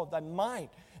with all of thy mind.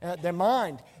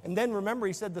 And then remember,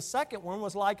 He said the second one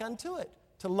was like unto it,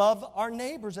 to love our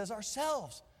neighbors as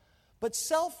ourselves. But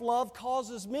self-love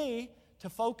causes me to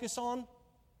focus on,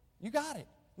 you got it,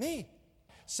 me.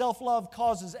 Self-love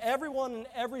causes everyone and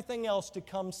everything else to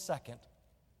come second.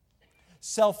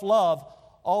 Self-love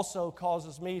also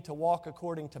causes me to walk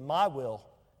according to my will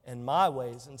and my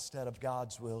ways instead of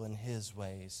God's will and His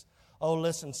ways. Oh,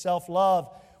 listen,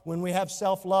 self-love, when we have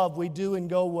self-love, we do and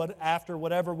go after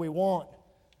whatever we want.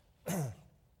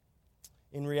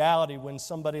 In reality, when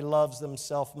somebody loves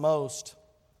themselves most,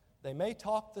 they may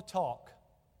talk the talk,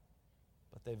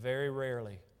 but they very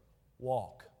rarely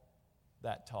walk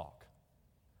that talk,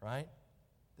 right?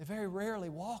 They very rarely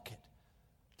walk it.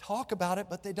 talk about it,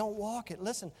 but they don't walk it.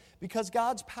 Listen, because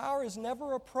God's power is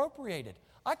never appropriated.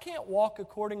 I can't walk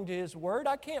according to His Word.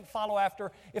 I can't follow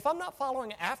after. If I'm not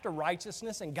following after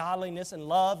righteousness and godliness and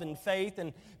love and faith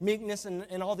and meekness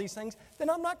and all these things, then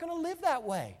I'm not going to live that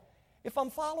way. If I'm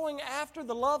following after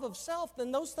the love of self,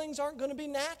 then those things aren't going to be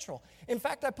natural. In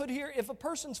fact, I put here, if a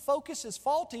person's focus is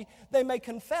faulty, they may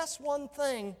confess one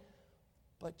thing,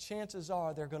 but chances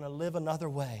are they're going to live another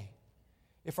way.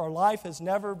 If our life has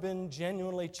never been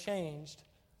genuinely changed,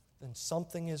 then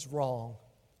something is wrong.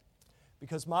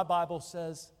 Because my Bible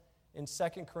says in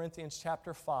 2 Corinthians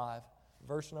chapter 5,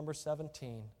 verse number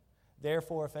 17,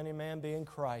 therefore, if any man be in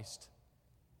Christ,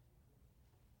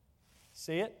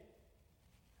 see it?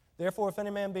 Therefore, if any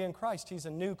man be in Christ, he's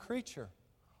a new creature.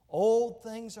 Old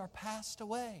things are passed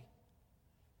away.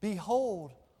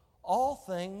 Behold, all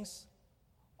things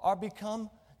are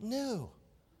become new.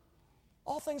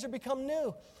 All things are become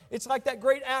new. It's like that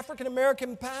great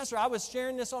African-American pastor. I was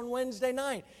sharing this on Wednesday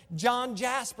night. John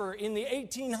Jasper in the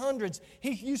 1800s.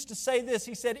 He used to say this.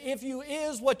 He said, if you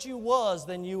is what you was,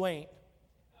 then you ain't.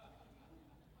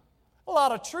 A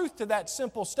lot of truth to that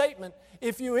simple statement.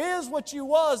 If you is what you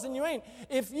was, then you ain't.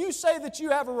 If you say that you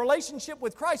have a relationship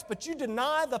with Christ, but you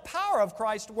deny the power of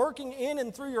Christ working in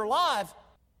and through your life,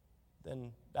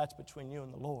 then that's between you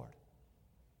and the Lord.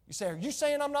 You say, are you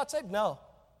saying I'm not saved? No.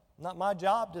 Not my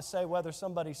job to say whether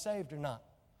somebody's saved or not.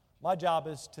 My job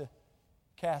is to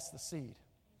cast the seed.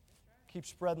 Keep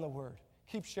spreading the word.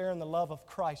 Keep sharing the love of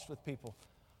Christ with people.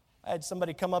 I had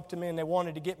somebody come up to me and they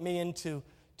wanted to get me into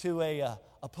a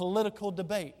political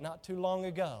debate not too long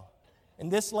ago. And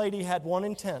this lady had one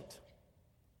intent.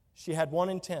 She had one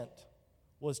intent,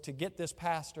 was to get this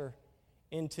pastor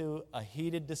into a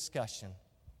heated discussion.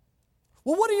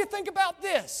 Well, what do you think about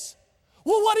this?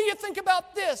 Well, what do you think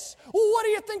about this? Well, what do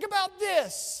you think about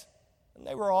this? And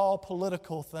they were all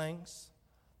political things.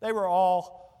 They were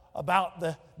all about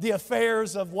the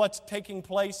affairs of what's taking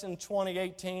place in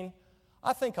 2018.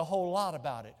 I think a whole lot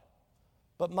about it.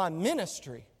 But my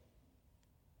ministry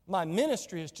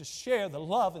is to share the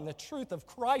love and the truth of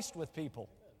Christ with people.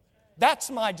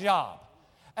 That's my job.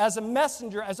 As a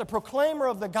messenger, as a proclaimer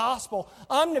of the gospel,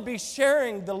 I'm to be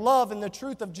sharing the love and the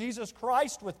truth of Jesus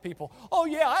Christ with people. Oh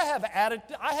yeah, I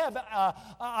have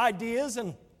ideas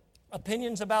and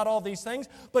opinions about all these things,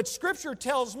 but Scripture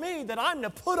tells me that I'm to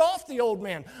put off the old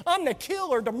man. I'm to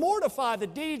kill or to mortify the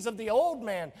deeds of the old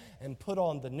man and put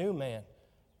on the new man,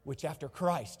 which after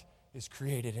Christ is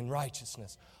created in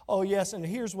righteousness. Oh yes, and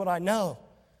here's what I know.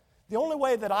 The only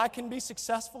way that I can be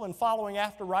successful in following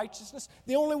after righteousness,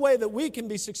 the only way that we can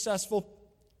be successful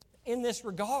in this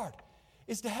regard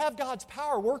is to have God's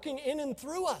power working in and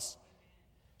through us.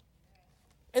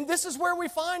 And this is where we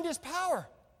find His power.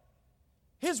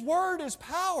 His Word is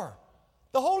power.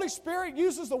 The Holy Spirit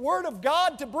uses the Word of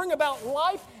God to bring about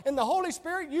life, and the Holy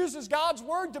Spirit uses God's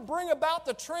Word to bring about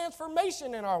the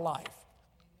transformation in our life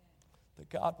that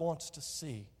God wants to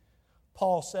see.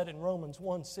 Paul said in Romans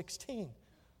 1:16,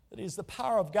 that it is the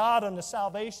power of God unto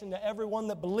salvation to everyone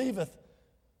that believeth.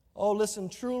 Oh, listen,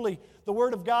 truly, the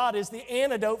Word of God is the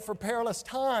antidote for perilous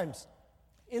times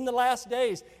in the last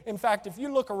days. In fact, if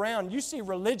you look around, you see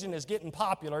religion is getting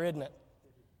popular, isn't it?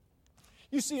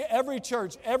 You see every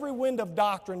church, every wind of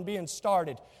doctrine being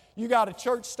started. You got a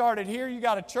church started here, you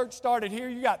got a church started here,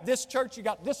 you got this church, you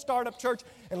got this startup church.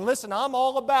 And listen, I'm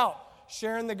all about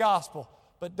sharing the gospel.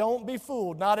 But don't be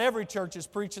fooled, not every church is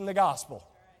preaching the gospel.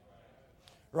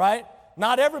 Right?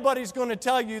 Not everybody's going to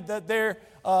tell you that there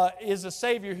is a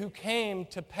Savior who came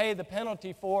to pay the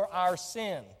penalty for our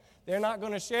sin. They're not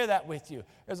going to share that with you.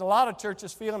 There's a lot of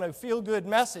churches feeling a feel-good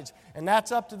message, and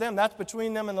that's up to them. That's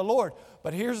between them and the Lord.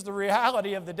 But here's the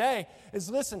reality of the day is,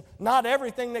 listen, not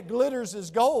everything that glitters is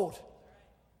gold.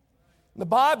 The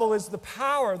Bible is the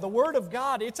power, the Word of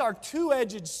God. It's our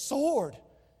two-edged sword.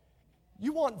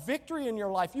 You want victory in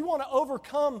your life. You want to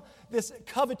overcome this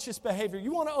covetous behavior.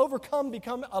 You want to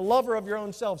become a lover of your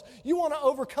own selves. You want to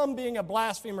overcome being a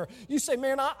blasphemer. You say,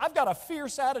 man, I've got a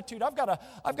fierce attitude. I've got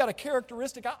a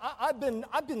characteristic. I've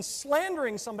been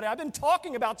slandering somebody. I've been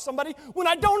talking about somebody when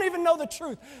I don't even know the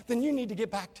truth. Then you need to get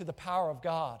back to the power of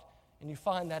God. And you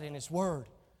find that in His Word.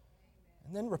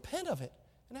 And then repent of it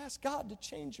and ask God to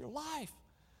change your life.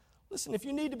 Listen, if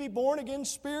you need to be born again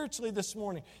spiritually this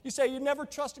morning, you say you've never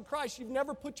trusted Christ, you've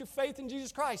never put your faith in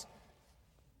Jesus Christ,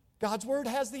 God's Word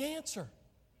has the answer.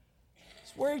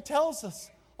 It's where He tells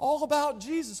us all about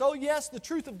Jesus. Oh yes, the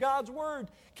truth of God's Word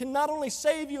can not only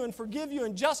save you and forgive you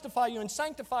and justify you and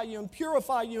sanctify you and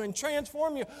purify you and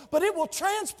transform you, but it will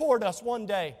transport us one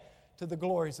day to the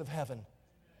glories of heaven.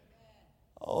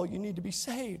 Oh, you need to be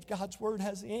saved. God's Word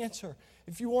has the answer.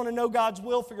 If you want to know God's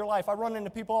will for your life, I run into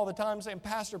people all the time saying,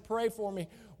 Pastor, pray for me.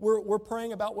 We're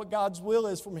praying about what God's will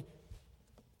is for me.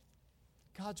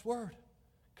 God's Word.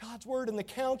 God's Word and the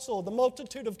counsel, the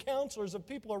multitude of counselors of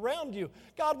people around you.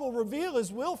 God will reveal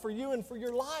His will for you and for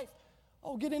your life.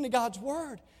 Oh, get into God's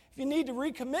Word. If you need to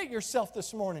recommit yourself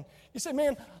this morning, you say,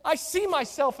 man, I see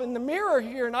myself in the mirror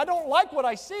here and I don't like what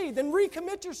I see, then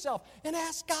recommit yourself and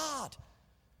ask God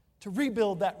to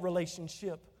rebuild that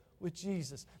relationship with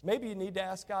Jesus. Maybe you need to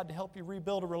ask God to help you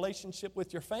rebuild a relationship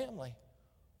with your family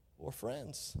or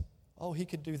friends. Oh, He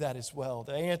could do that as well.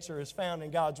 The answer is found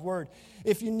in God's Word.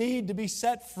 If you need to be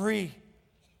set free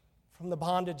from the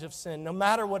bondage of sin, no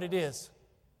matter what it is,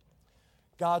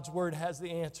 God's Word has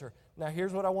the answer. Now,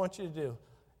 here's what I want you to do.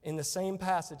 In the same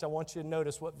passage, I want you to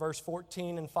notice what verse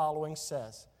 14 and following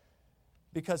says.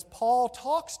 Because Paul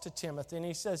talks to Timothy and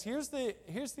he says, here's the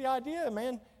idea,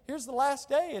 man. Here's the last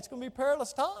day. It's going to be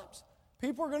perilous times.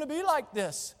 People are going to be like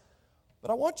this. But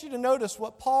I want you to notice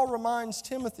what Paul reminds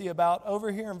Timothy about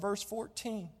over here in verse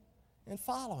 14 and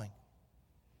following.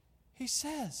 He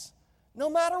says, no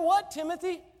matter what,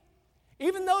 Timothy,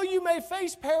 even though you may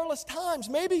face perilous times,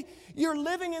 maybe you're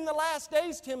living in the last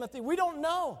days, Timothy, we don't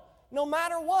know. No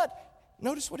matter what.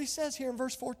 Notice what he says here in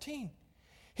verse 14.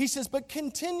 He says, but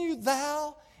continue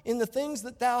thou in the things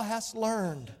that thou hast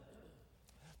learned.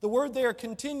 The word there,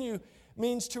 continue,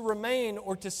 means to remain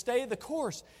or to stay the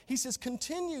course. He says,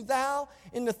 continue thou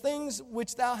in the things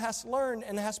which thou hast learned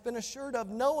and hast been assured of,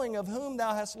 knowing of whom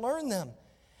thou hast learned them.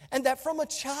 And that from a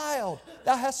child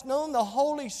thou hast known the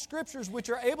holy Scriptures, which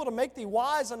are able to make thee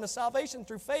wise unto salvation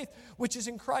through faith, which is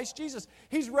in Christ Jesus.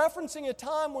 He's referencing a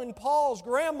time when Paul's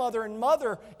grandmother and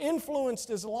mother influenced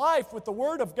his life with the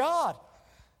Word of God.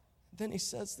 Then he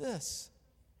says this,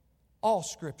 all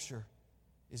Scripture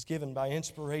is given by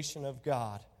inspiration of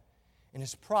God and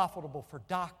is profitable for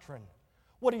doctrine.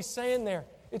 What he's saying there,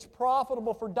 it's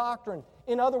profitable for doctrine.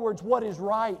 In other words, what is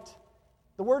right.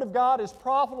 The Word of God is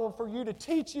profitable for you to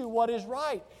teach you what is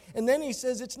right. And then he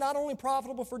says it's not only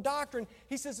profitable for doctrine,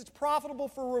 he says it's profitable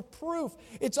for reproof.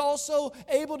 It's also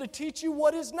able to teach you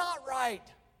what is not right.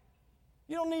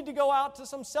 You don't need to go out to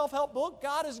some self-help book.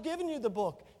 God has given you the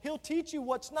book. He'll teach you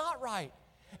what's not right.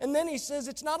 And then he says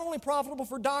it's not only profitable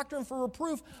for doctrine, for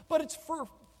reproof, but it's for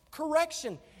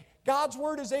correction. God's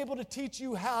Word is able to teach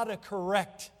you how to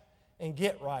correct and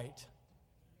get right.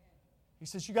 He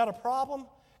says, you got a problem?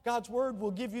 God's Word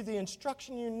will give you the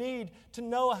instruction you need to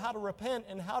know how to repent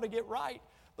and how to get right.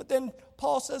 But then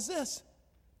Paul says this,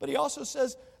 but he also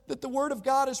says that the Word of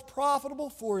God is profitable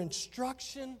for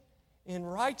instruction in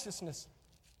righteousness.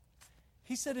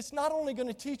 He said it's not only going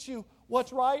to teach you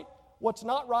what's right, what's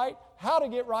not right, how to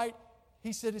get right.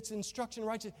 He said it's instruction in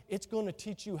righteousness. It's going to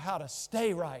teach you how to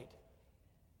stay right.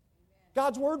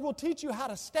 God's Word will teach you how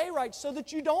to stay right so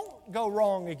that you don't go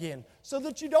wrong again, so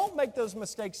that you don't make those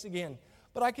mistakes again.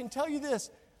 But I can tell you this,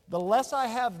 the less I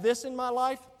have this in my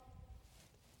life,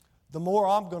 the more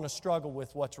I'm going to struggle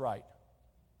with what's right.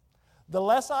 The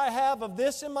less I have of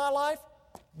this in my life,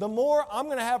 the more I'm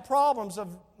going to have problems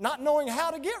of not knowing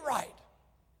how to get right,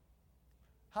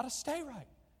 how to stay right,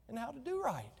 and how to do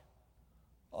right.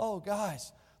 Oh,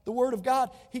 guys, the Word of God,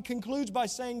 he concludes by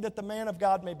saying that the man of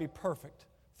God may be perfect,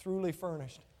 truly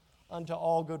furnished unto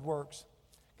all good works.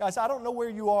 Guys, I don't know where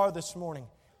you are this morning,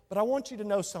 but I want you to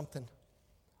know something.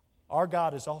 Our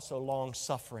God is also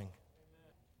long-suffering.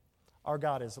 Our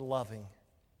God is loving.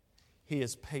 He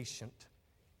is patient.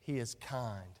 He is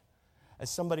kind. As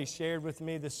somebody shared with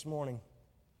me this morning,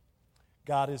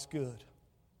 God is good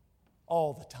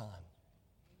all the time.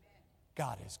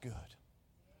 God is good,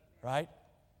 right?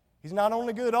 He's not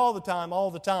only good all the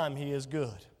time He is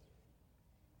good.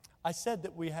 I said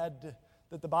that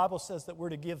that the Bible says that we're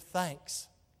to give thanks.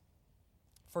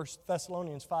 1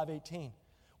 Thessalonians 5:18.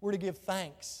 We're to give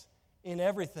thanks in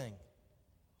everything.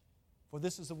 For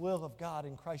this is the will of God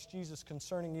in Christ Jesus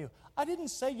concerning you. I didn't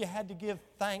say you had to give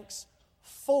thanks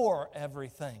for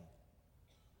everything.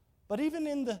 But even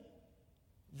in the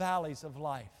valleys of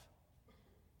life,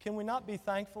 can we not be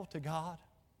thankful to God?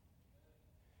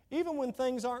 Even when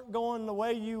things aren't going the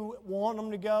way you want them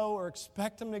to go or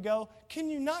expect them to go, can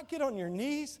you not get on your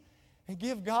knees and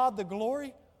give God the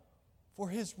glory for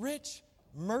His rich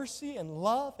mercy and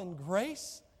love and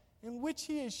grace in which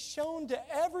He has shown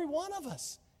to every one of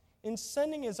us in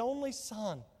sending His only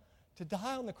Son to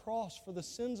die on the cross for the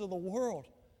sins of the world?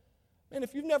 Man,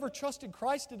 if you've never trusted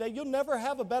Christ today, you'll never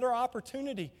have a better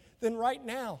opportunity than right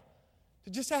now to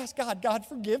just ask God, God,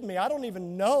 forgive me. I don't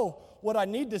even know what I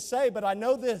need to say, but I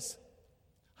know this.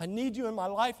 I need you in my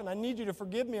life, and I need you to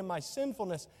forgive me of my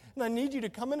sinfulness. And I need you to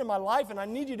come into my life, and I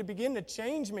need you to begin to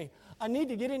change me. I need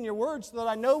to get in your word so that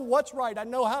I know what's right. I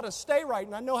know how to stay right,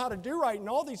 and I know how to do right, and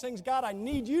all these things. God, I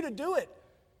need you to do it.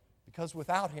 Because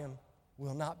without Him,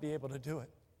 we'll not be able to do it.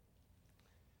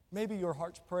 Maybe your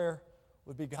heart's prayer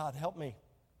would be, God, help me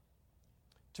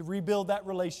to rebuild that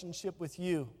relationship with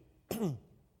you.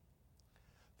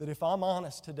 That if I'm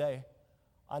honest today,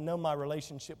 I know my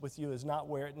relationship with you is not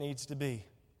where it needs to be.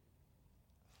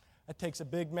 It takes a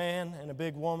big man and a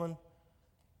big woman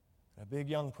and a big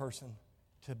young person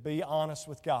to be honest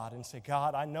with God and say,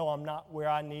 God, I know I'm not where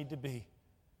I need to be.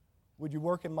 Would you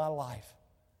work in my life?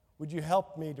 Would you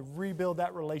help me to rebuild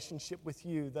that relationship with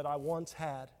you that I once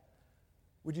had?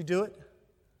 Would you do it?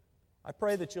 I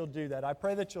pray that you'll do that. I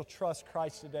pray that you'll trust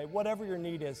Christ today. Whatever your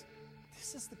need is,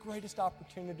 this is the greatest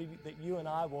opportunity that you and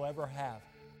I will ever have.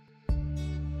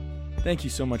 Thank you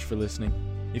so much for listening.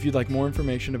 If you'd like more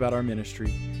information about our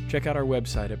ministry, check out our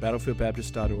website at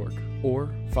battlefieldbaptist.org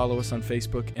or follow us on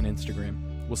Facebook and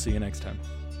Instagram. We'll see you next time.